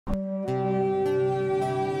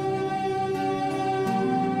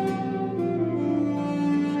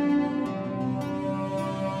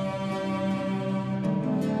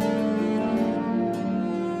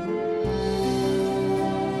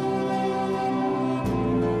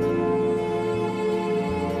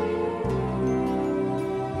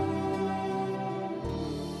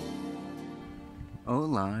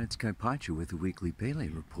Hola, it's Kaipacha with the Weekly Pele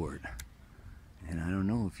Report. And I don't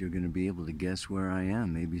know if you're going to be able to guess where I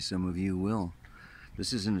am. Maybe some of you will.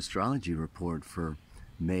 This is an astrology report for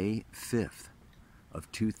May 5th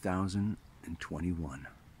of 2021.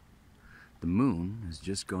 The moon has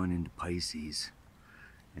just gone into Pisces,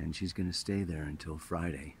 and she's going to stay there until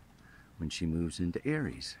Friday when she moves into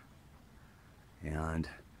Aries. And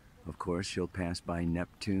of course, she'll pass by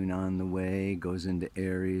Neptune on the way, goes into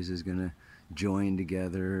Aries, is going to join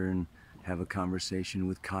together and have a conversation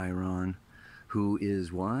with Chiron, who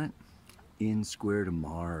is what? In square to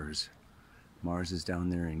Mars. Mars is down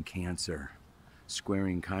there in Cancer,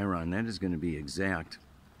 squaring Chiron. That is going to be exact,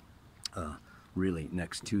 really,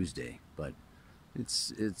 next Tuesday, but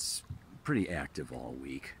it's pretty active all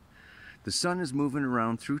week. The sun is moving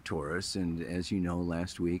around through Taurus, and as you know,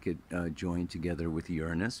 last week it joined together with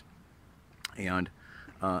Uranus, and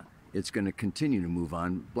it's going to continue to move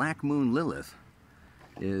on. Black Moon Lilith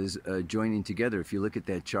is joining together. If you look at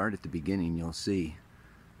that chart at the beginning, you'll see,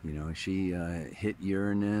 you know, she hit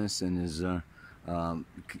Uranus and is,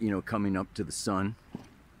 coming up to the sun.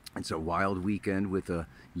 It's a wild weekend with a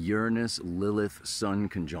Uranus-Lilith-Sun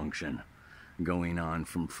conjunction going on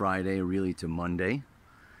from Friday really to Monday.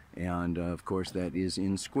 And of course that is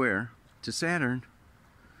in square to Saturn.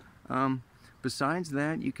 Besides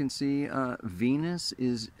that, you can see Venus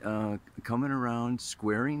is coming around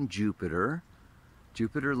squaring Jupiter.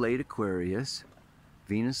 Jupiter late Aquarius,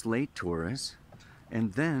 Venus late Taurus,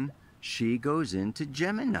 and then she goes into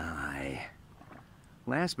Gemini.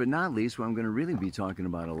 Last but not least, what I'm going to really be talking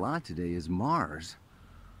about a lot today is Mars.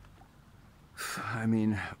 I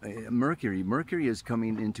mean, Mercury. Mercury is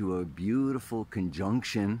coming into a beautiful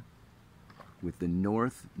conjunction with the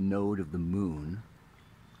north node of the moon,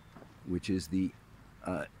 which is the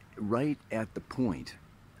right at the point,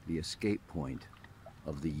 the escape point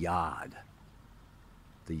of the Yod.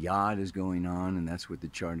 The Yod is going on, and that's what the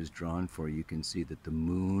chart is drawn for. You can see that the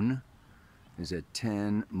moon is at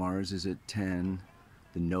 10, Mars is at 10,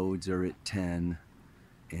 the nodes are at 10,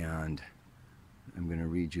 and I'm going to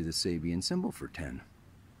read you the Sabian symbol for 10.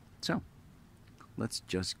 So, let's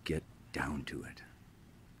just get down to it.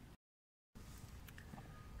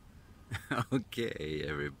 Okay,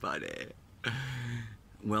 everybody.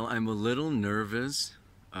 Well, I'm a little nervous.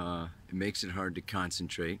 It makes it hard to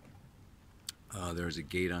concentrate. There's a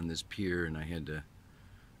gate on this pier, and I had to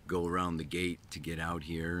go around the gate to get out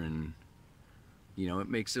here, and you know, it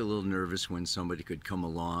makes it a little nervous when somebody could come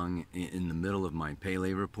along in the middle of my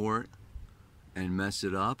Pele report and mess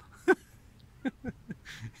it up.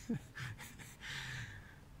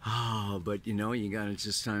 Oh, but you know, you gotta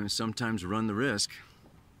just sometimes run the risk.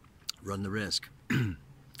 Run the risk.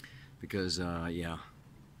 Because, yeah,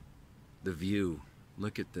 the view.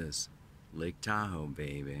 Look at this. Lake Tahoe,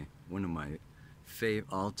 baby. One of my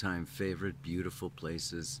all-time favorite beautiful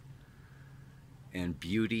places. And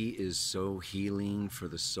beauty is so healing for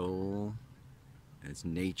the soul. As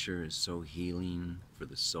nature is so healing for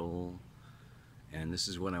the soul. And this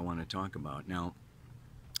is what I want to talk about. Now,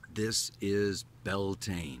 this is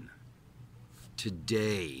Beltane.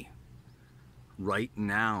 Today, right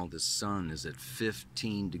now, the sun is at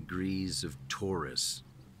 15 degrees of Taurus.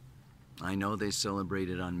 I know they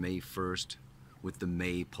celebrated on May 1st with the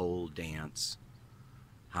Maypole dance.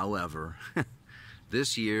 However,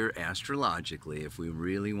 this year, astrologically, if we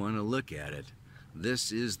really want to look at it,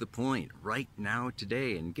 this is the point right now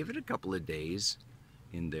today, and give it a couple of days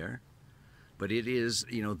in there. But it is,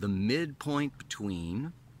 you know, the midpoint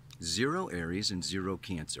between 0 Aries and 0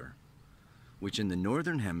 Cancer, which in the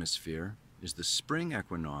northern hemisphere is the spring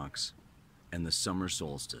equinox and the summer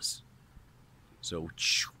solstice. So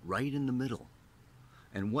right in the middle.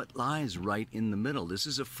 And what lies right in the middle? This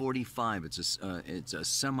is a 45. It's a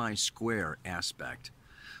semi-square aspect,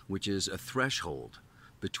 which is a threshold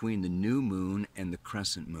between the new moon and the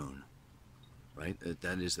crescent moon. Right?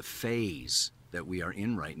 That is the phase that we are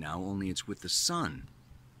in right now, only it's with the sun.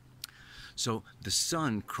 So the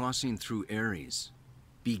sun crossing through Aries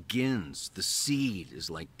begins, the seed is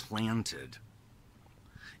like planted.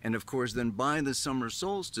 And of course, then by the summer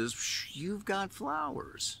solstice, you've got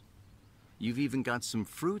flowers. You've even got some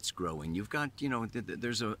fruits growing. You've got, you know,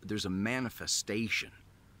 there's a manifestation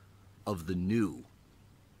of the new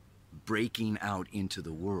breaking out into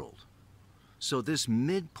the world. So this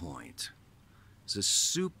midpoint is a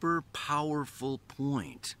super powerful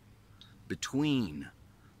point between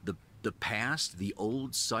the past, the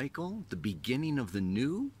old cycle, the beginning of the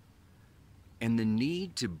new, and the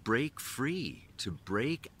need to break free, to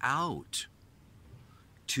break out,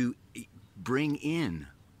 to bring in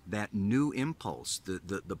that new impulse,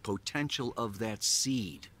 the potential of that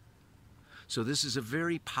seed. So this is a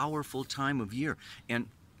very powerful time of year. And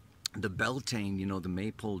the Beltane, you know, the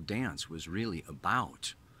Maypole dance was really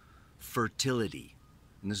about fertility.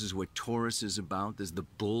 And this is what Taurus is about. The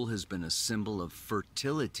bull has been a symbol of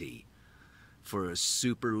fertility for a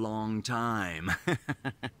super long time.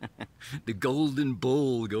 The golden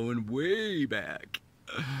bull going way back.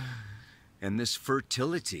 And this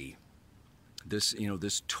fertility, this, you know,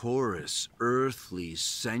 this Taurus, earthly,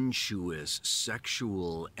 sensuous,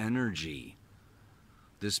 sexual energy,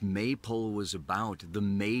 this Maypole was about the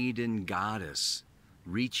maiden goddess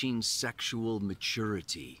reaching sexual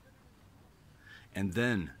maturity and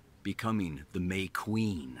then becoming the May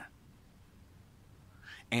Queen.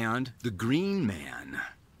 And the Green Man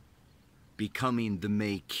becoming the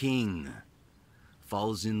May King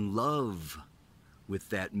falls in love with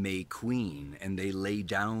that May Queen, and they lay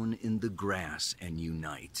down in the grass and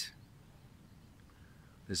unite.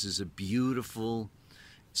 This is a beautiful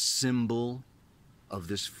symbol of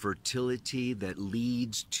this fertility that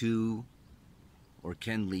leads to, or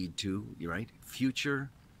can lead to, you're right, future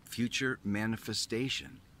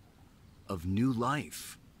manifestation of new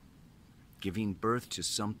life, giving birth to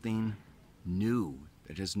something new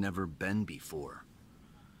that has never been before.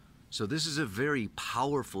 So this is a very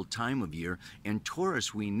powerful time of year, and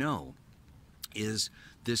Taurus, we know, is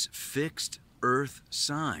this fixed earth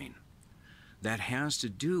sign that has to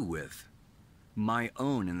do with my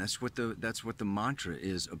own, and that's what the mantra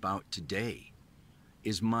is about today,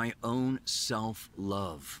 is my own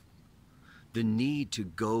self-love. The need to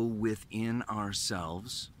go within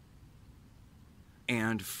ourselves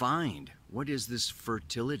and find what is this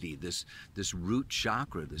fertility, this root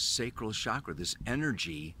chakra, this sacral chakra, this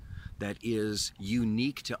energy that is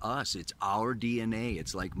unique to us. It's our DNA.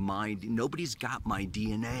 It's like nobody's got my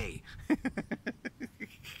DNA.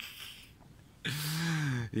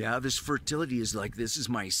 Yeah, this fertility is like, this is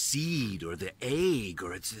my seed or the egg,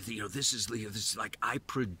 or it's, you know, this is like I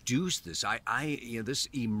produce this. You know, this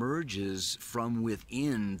emerges from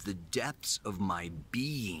within the depths of my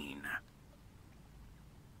being.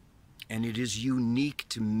 And it is unique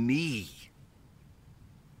to me.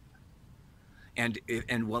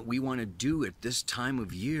 And what we want to do at this time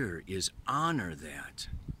of year is honor that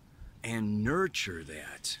and nurture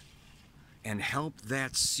that and help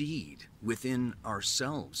that seed within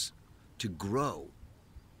ourselves to grow.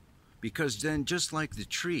 Because then, just like the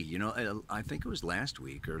tree, you know, I think it was last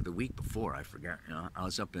week or the week before, I forgot, you know, I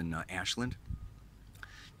was up in Ashland.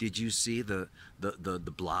 Did you see the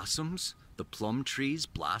blossoms? The plum trees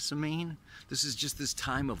blossoming? This is just this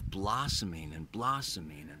time of blossoming and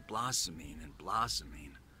blossoming and blossoming and blossoming.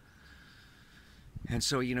 And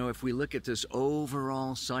so, you know, if we look at this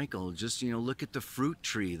overall cycle, just, you know, look at the fruit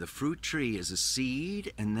tree. The fruit tree is a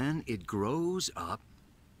seed, and then it grows up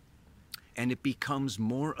and it becomes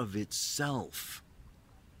more of itself,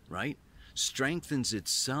 right? Strengthens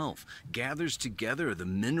itself, gathers together the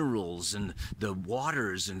minerals and the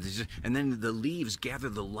waters, and then the leaves gather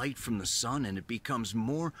the light from the sun, and it becomes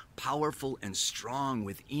more powerful and strong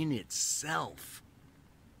within itself.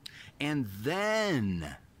 And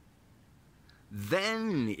then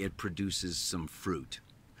it produces some fruit.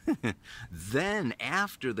 Then,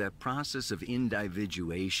 after that process of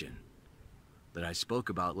individuation that I spoke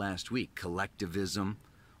about last week, collectivism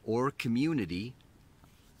or community,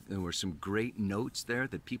 there were some great notes there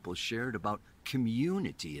that people shared about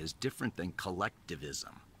community is different than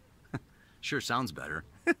collectivism. Sure sounds better.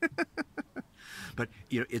 But,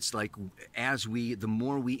 you know, it's like the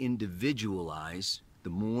more we individualize, the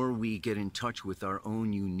more we get in touch with our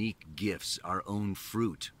own unique gifts, our own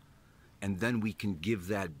fruit, and then we can give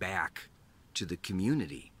that back to the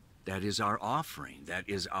community. That is our offering. That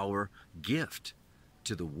is our gift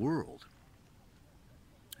to the world.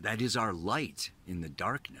 That is our light in the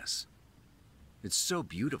darkness. It's so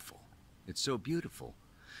beautiful. It's so beautiful.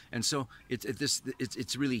 And so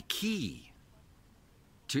it's really key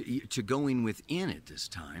to going within at this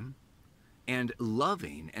time and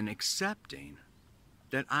loving and accepting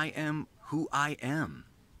that I am who I am.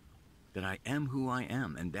 That I am who I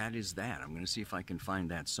am, and that is that. I'm going to see if I can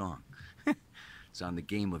find that song. It's on the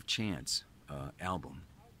Game of Chance album.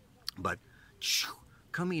 But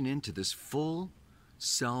coming into this full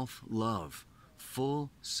self-love, full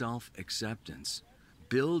self-acceptance,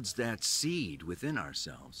 builds that seed within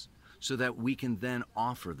ourselves so that we can then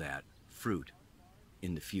offer that fruit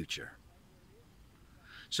in the future.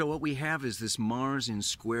 So what we have is this Mars in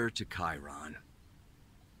square to Chiron.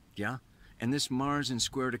 Yeah? And this Mars in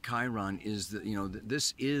square to Chiron is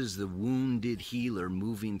this is the wounded healer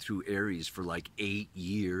moving through Aries for like 8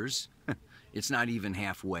 years. It's not even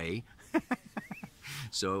halfway.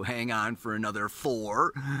 So hang on for another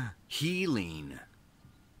 4. Healing.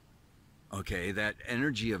 Okay, that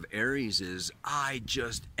energy of Aries is I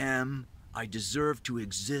just am. I deserve to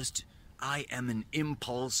exist. I am an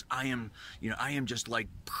impulse. I am just like,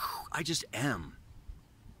 I just am.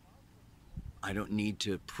 I don't need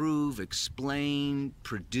to prove, explain,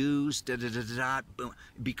 produce,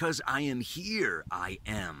 because I am here, I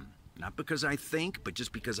am. Not because I think, but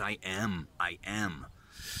just because I am, I am.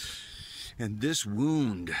 And this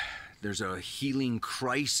wound, there's a healing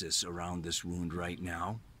crisis around this wound right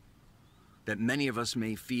now that many of us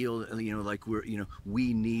may feel, like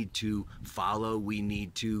we need to follow, we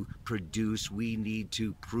need to produce, we need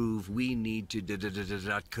to prove, we need to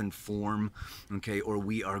conform, okay, or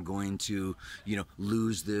we are going to,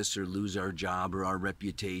 lose this or lose our job or our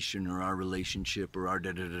reputation or our relationship or our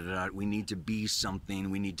we need to be something,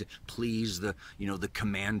 we need to please the, the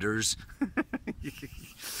commanders,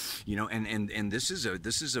 and this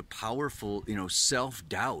is a powerful,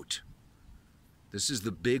 self-doubt. This is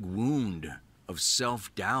the big wound of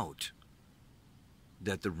self-doubt,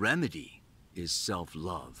 that the remedy is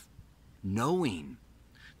self-love. Knowing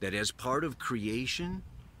that as part of creation,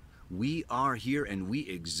 we are here and we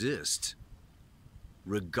exist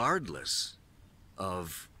regardless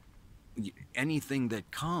of anything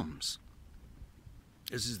that comes.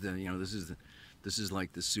 This is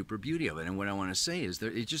like the super beauty of it. And what I want to say is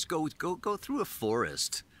that it just go through a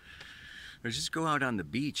forest. Or just go out on the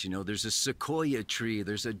beach, there's a sequoia tree,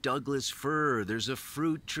 there's a Douglas fir, there's a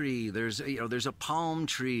fruit tree, there's a palm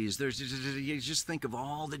trees, you just think of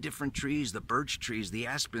all the different trees, the birch trees, the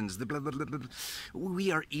aspens, the blah, blah, blah, blah. We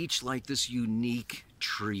are each like this unique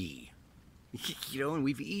tree, and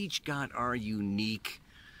we've each got our unique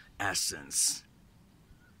essence.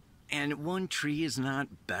 And one tree is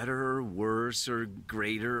not better or worse or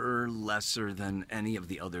greater or lesser than any of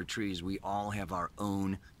the other trees. We all have our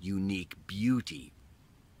own unique beauty.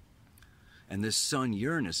 And this sun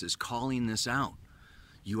Uranus is calling this out.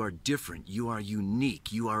 You are different. You are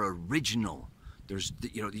unique. You are original.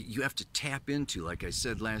 You have to tap into, like I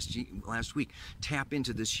said last week, tap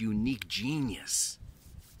into this unique genius.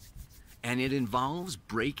 And it involves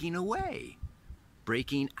breaking away,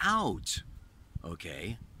 breaking out,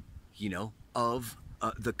 okay? Of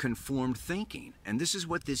the conformed thinking. And this is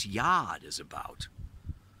what this yod is about.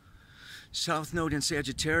 South Node in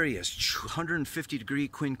Sagittarius, 150-degree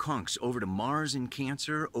quincunx, over to Mars in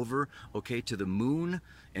Cancer, over, to the Moon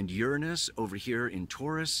and Uranus over here in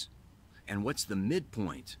Taurus. And what's the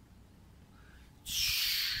midpoint?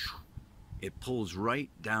 It pulls right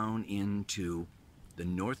down into the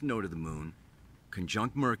North Node of the Moon,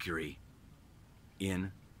 conjunct Mercury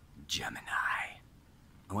in Gemini.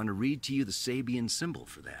 I want to read to you the Sabian symbol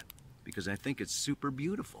for that, because I think it's super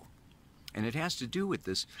beautiful. And it has to do with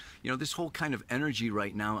this, this whole kind of energy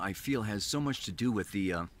right now, I feel, has so much to do with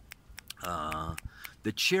the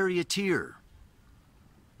charioteer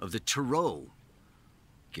of the Tarot.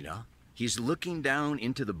 He's looking down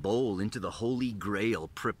into the bowl, into the Holy Grail,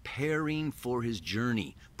 preparing for his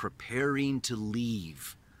journey, preparing to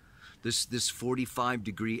leave. This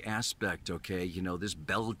 45-degree aspect, this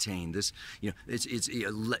Beltane, this,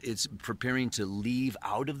 it's preparing to leave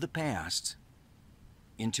out of the past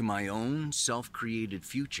into my own self-created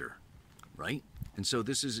future, right? And so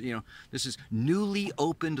this is newly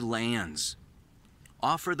opened lands.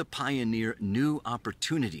 Offer the pioneer new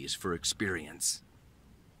opportunities for experience.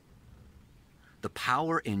 The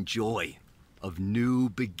power and joy of new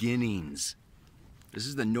beginnings. This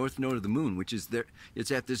is the North Node of the Moon, which is there.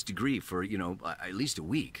 It's at this degree for, at least a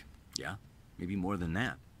week. Yeah, maybe more than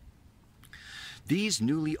that. These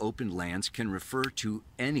newly opened lands can refer to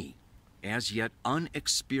any as yet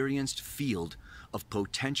unexperienced field of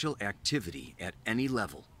potential activity at any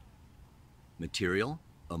level. Material,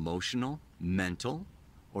 emotional, mental,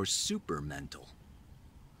 or supermental.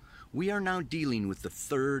 We are now dealing with the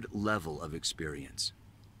third level of experience,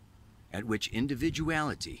 at which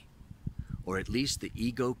individuality, or at least the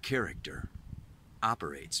ego character,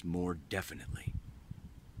 operates more definitely.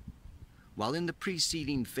 While in the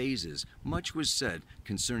preceding phases, much was said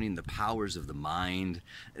concerning the powers of the mind,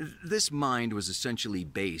 this mind was essentially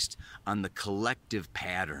based on the collective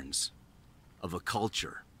patterns of a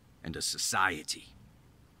culture and a society.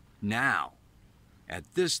 Now,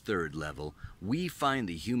 at this third level, we find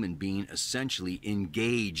the human being essentially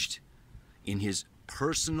engaged in his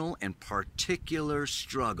personal and particular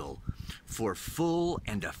struggle for full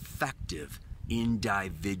and effective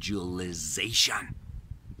individualization.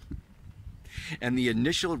 And the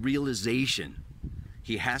initial realization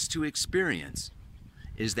he has to experience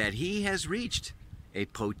is that he has reached a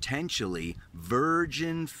potentially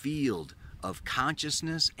virgin field of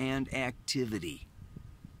consciousness and activity.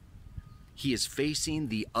 He is facing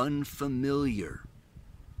the unfamiliar.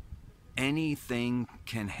 Anything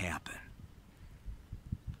can happen.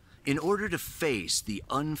 In order to face the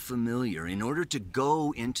unfamiliar, in order to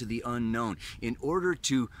go into the unknown, in order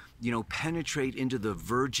to, penetrate into the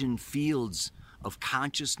virgin fields of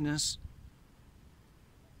consciousness,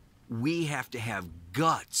 we have to have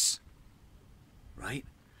guts, right?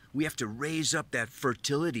 We have to raise up that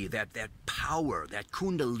fertility, that power, that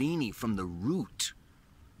kundalini from the root.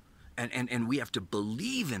 And we have to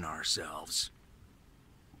believe in ourselves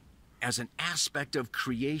as an aspect of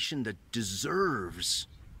creation that deserves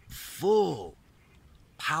full,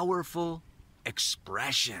 powerful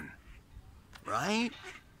expression, right?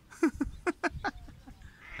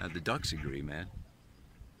 Now, the ducks agree, man.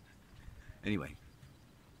 Anyway,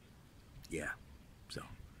 yeah, so,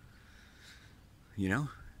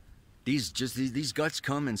 these guts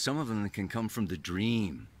come, and some of them can come from the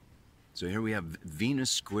dream. So here we have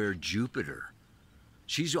Venus square Jupiter.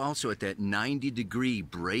 She's also at that 90-degree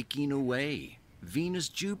breaking away. Venus,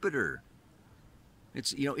 Jupiter.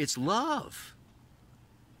 It's love.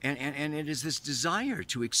 And it is this desire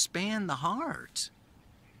to expand the heart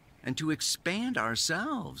and to expand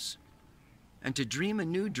ourselves and to dream a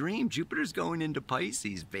new dream. Jupiter's going into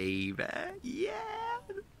Pisces, baby. Yeah.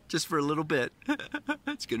 Just for a little bit.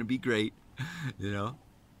 It's going to be great,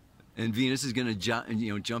 And Venus is going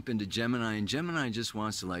to jump into Gemini, and Gemini just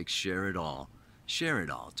wants to share it all. Share it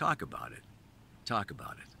all. Talk about it. Talk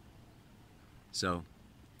about it. So,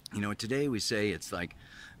 today we say it's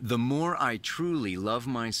the more I truly love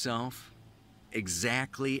myself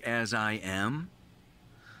exactly as I am,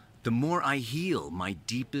 the more I heal my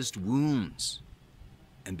deepest wounds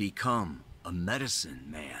and become a medicine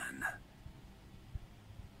man.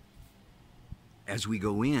 As we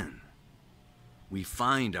go in, we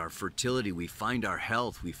find our fertility, we find our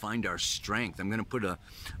health, we find our strength. I'm going to put a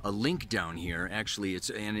link down here. Actually, this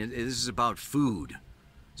is about food.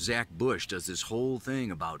 Zach Bush does this whole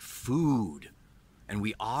thing about food. And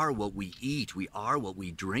we are what we eat. We are what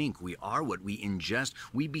we drink. We are what we ingest.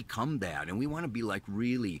 We become that. And we want to be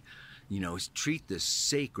really, treat this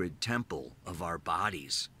sacred temple of our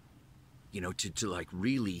bodies, to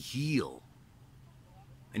really heal.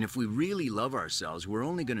 And if we really love ourselves, we're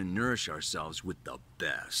only going to nourish ourselves with the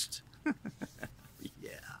best.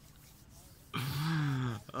 Yeah.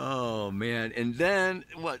 Oh, man. And then,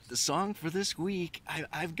 the song for this week,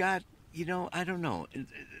 I've got, I don't know.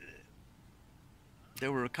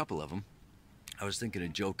 There were a couple of them. I was thinking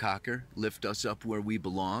of Joe Cocker, Lift Us Up Where We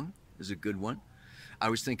Belong is a good one. I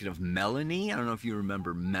was thinking of Melanie. I don't know if you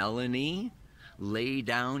remember Melanie. Lay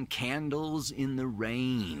Down Candles in the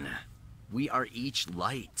Rain. We are each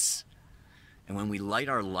lights. And when we light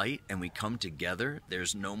our light and we come together,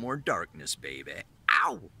 there's no more darkness, baby.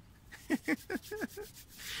 Ow!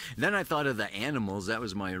 Then I thought of the Animals. That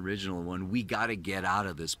was my original one. We Gotta Get Out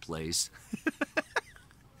of This Place.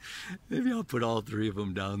 Maybe I'll put all three of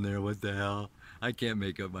them down there. What the hell? I can't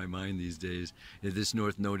make up my mind these days. This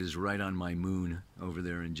North Node is right on my moon over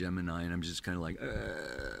there in Gemini, and I'm just kind of like,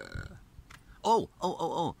 Oh.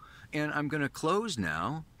 And I'm going to close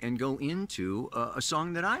now and go into a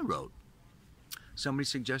song that I wrote. Somebody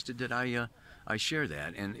suggested that I share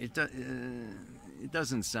that, and it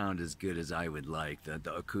doesn't sound as good as I would like.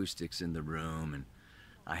 The acoustics in the room, and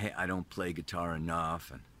I don't play guitar enough,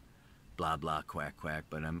 and blah blah quack quack.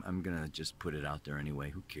 But I'm gonna just put it out there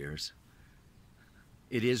anyway. Who cares?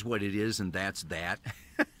 It is what it is, and that's that.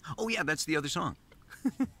 Oh yeah, that's the other song.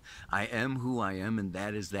 I am who I am, and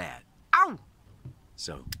that is that. Ow!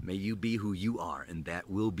 So, may you be who you are, and that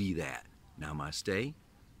will be that. Namaste.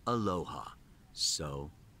 Aloha. So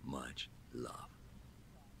much love.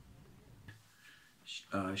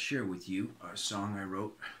 Share with you a song I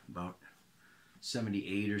wrote about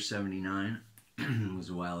 78 or 79. It was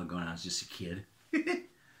a while ago, and I was just a kid.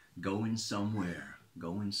 Going somewhere.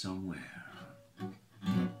 Going somewhere.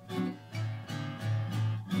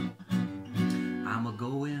 I'm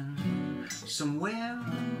a-going somewhere.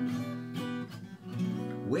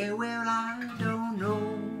 Where I don't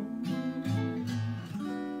know,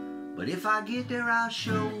 but if I get there I'll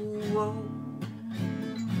show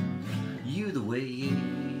you the way.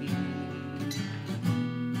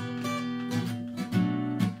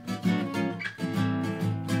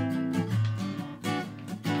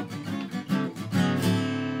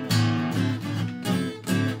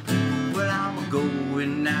 Well, I'm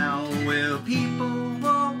going now where people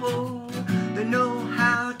they know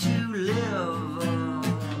how to live.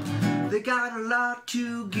 They got a lot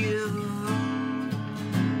to give,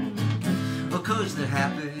 'cause they're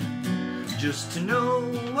happy just to know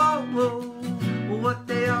what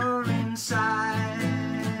they are inside.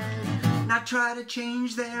 Not try to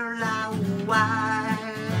change their lives,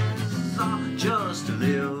 just to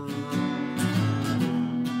live.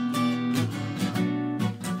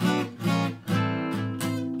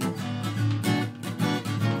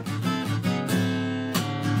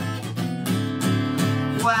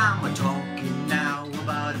 Well, I'm talking now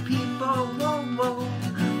about people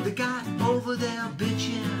that got over their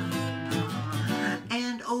bitching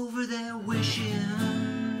and over their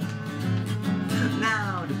wishing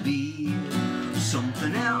now to be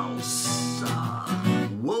something else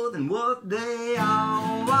more than what they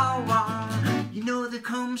are. You know they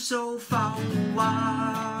come so far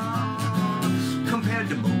compared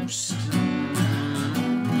to most.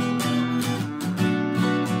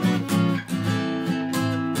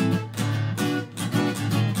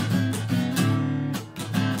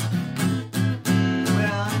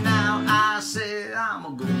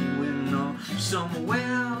 I'm going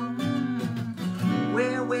somewhere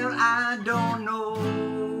where, well, I don't know.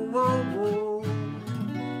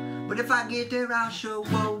 But if I get there, I'll show.